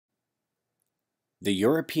The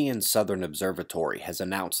European Southern Observatory has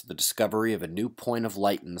announced the discovery of a new point of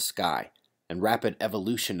light in the sky and rapid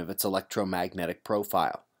evolution of its electromagnetic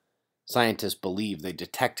profile. Scientists believe they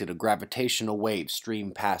detected a gravitational wave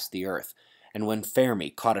stream past the Earth, and when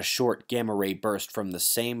Fermi caught a short gamma-ray burst from the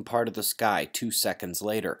same part of the sky 2 seconds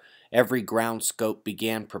later, every ground scope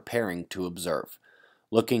began preparing to observe.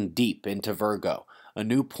 Looking deep into Virgo, a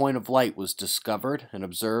new point of light was discovered and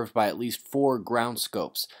observed by at least 4 ground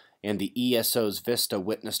scopes, and the ESO's VISTA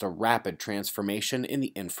witnessed a rapid transformation in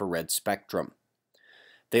the infrared spectrum.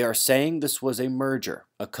 They are saying this was a merger,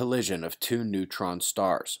 a collision of two neutron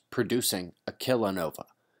stars, producing a kilonova,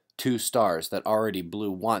 two stars that already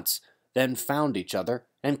blew once, then found each other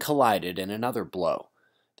and collided in another blow.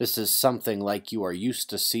 This is something like you are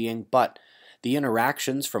used to seeing, but the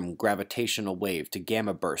interactions from gravitational wave to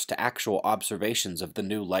gamma burst to actual observations of the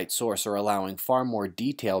new light source are allowing far more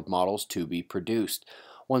detailed models to be produced,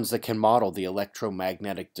 ones that can model the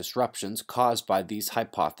electromagnetic disruptions caused by these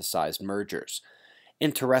hypothesized mergers.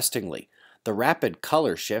 Interestingly, the rapid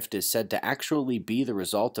color shift is said to actually be the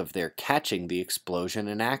result of their catching the explosion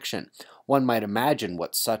in action. One might imagine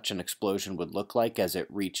what such an explosion would look like as it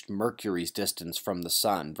reached Mercury's distance from the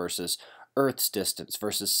Sun versus Earth's distance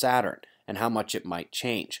versus Saturn, and how much it might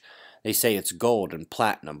change. They say it's gold and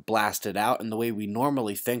platinum blasted out, and the way we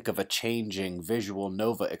normally think of a changing visual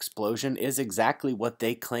nova explosion is exactly what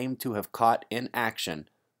they claim to have caught in action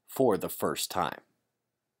for the first time.